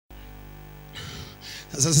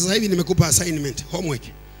Sasa hivi nimekupa assignment, homework.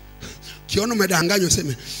 Kiona umedanganywa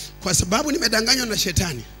useme kwa sababu nimedanganywa na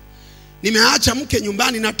shetani, nimeacha mke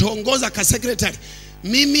nyumbani na tuongoza ka secretary,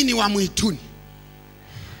 mimi ni wa mwituni.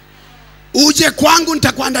 Uje kwangu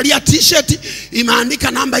nitakuandalia t-shirt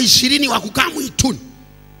imeandika namba 20 wa kukaa mwituni.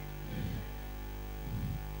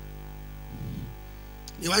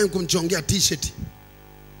 Niwahi kumchongea t-shirt.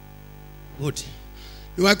 Wote.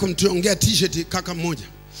 Niwahi kumchongea t-shirt kaka mmoja.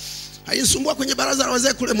 Hainisumbua kwenye baraza la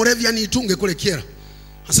wazee kule Moravia niitunge kule Kiera.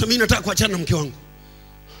 Sasa mimi nataka kuachana na mke wangu.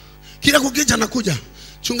 Kila kukicha nakuja,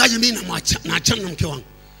 chungaji mimi naachana na mke wangu.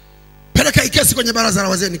 Peleka ikesi kwenye baraza la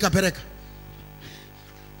wazee, nikapeleka.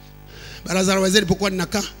 Baraza la wazee lipokuwa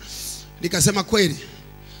ninakaa, nikasema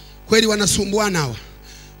kweli wanasumbuana hawa,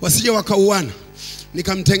 wasije wakauana.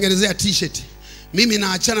 Nikamtengenezea t-shirt, mimi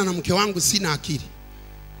naachana na mke wangu, sina akili.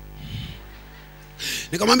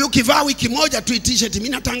 Nikamwambia ukivaa wiki moja tu t-shirt mimi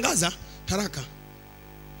natangaza haraka.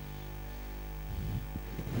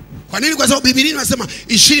 Kwa nini? Kwa sababu Biblia inasema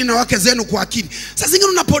ishini na wake zenu kwa akili. Sasa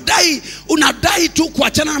zingine unadai tu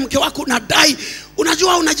kuachana na mke wako,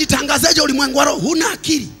 unajua unajitangazaje ulimwengu wa roho? Huna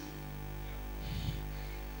akili.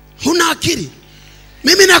 Huna akili.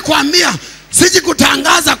 Mimi nakwambia siji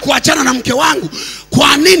kutangaza kuachana na mke wangu.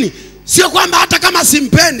 Kwa nini? Sio kwamba hata kama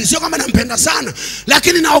simpendi, sio kwamba nampenda sana,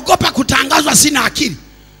 lakini naogopa kutangazwa sina akili.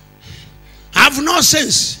 I have no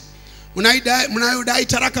sense. Mnayodai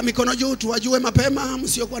taraka mikono juu tuwajue mapema,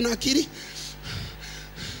 msiokuwa na akili.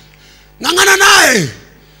 Ngangana naye.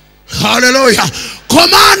 Hallelujah.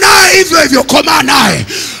 Koma naye hivyo hivyo, koma naye.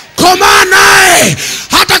 Koma naye.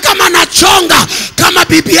 Hata kama nachonga kama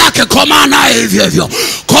bibi yake, koma naye hivyo hivyo.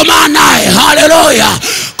 Koma naye. Hallelujah.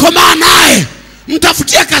 Koma naye.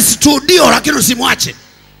 Mtafutie ka studio lakini usimwache.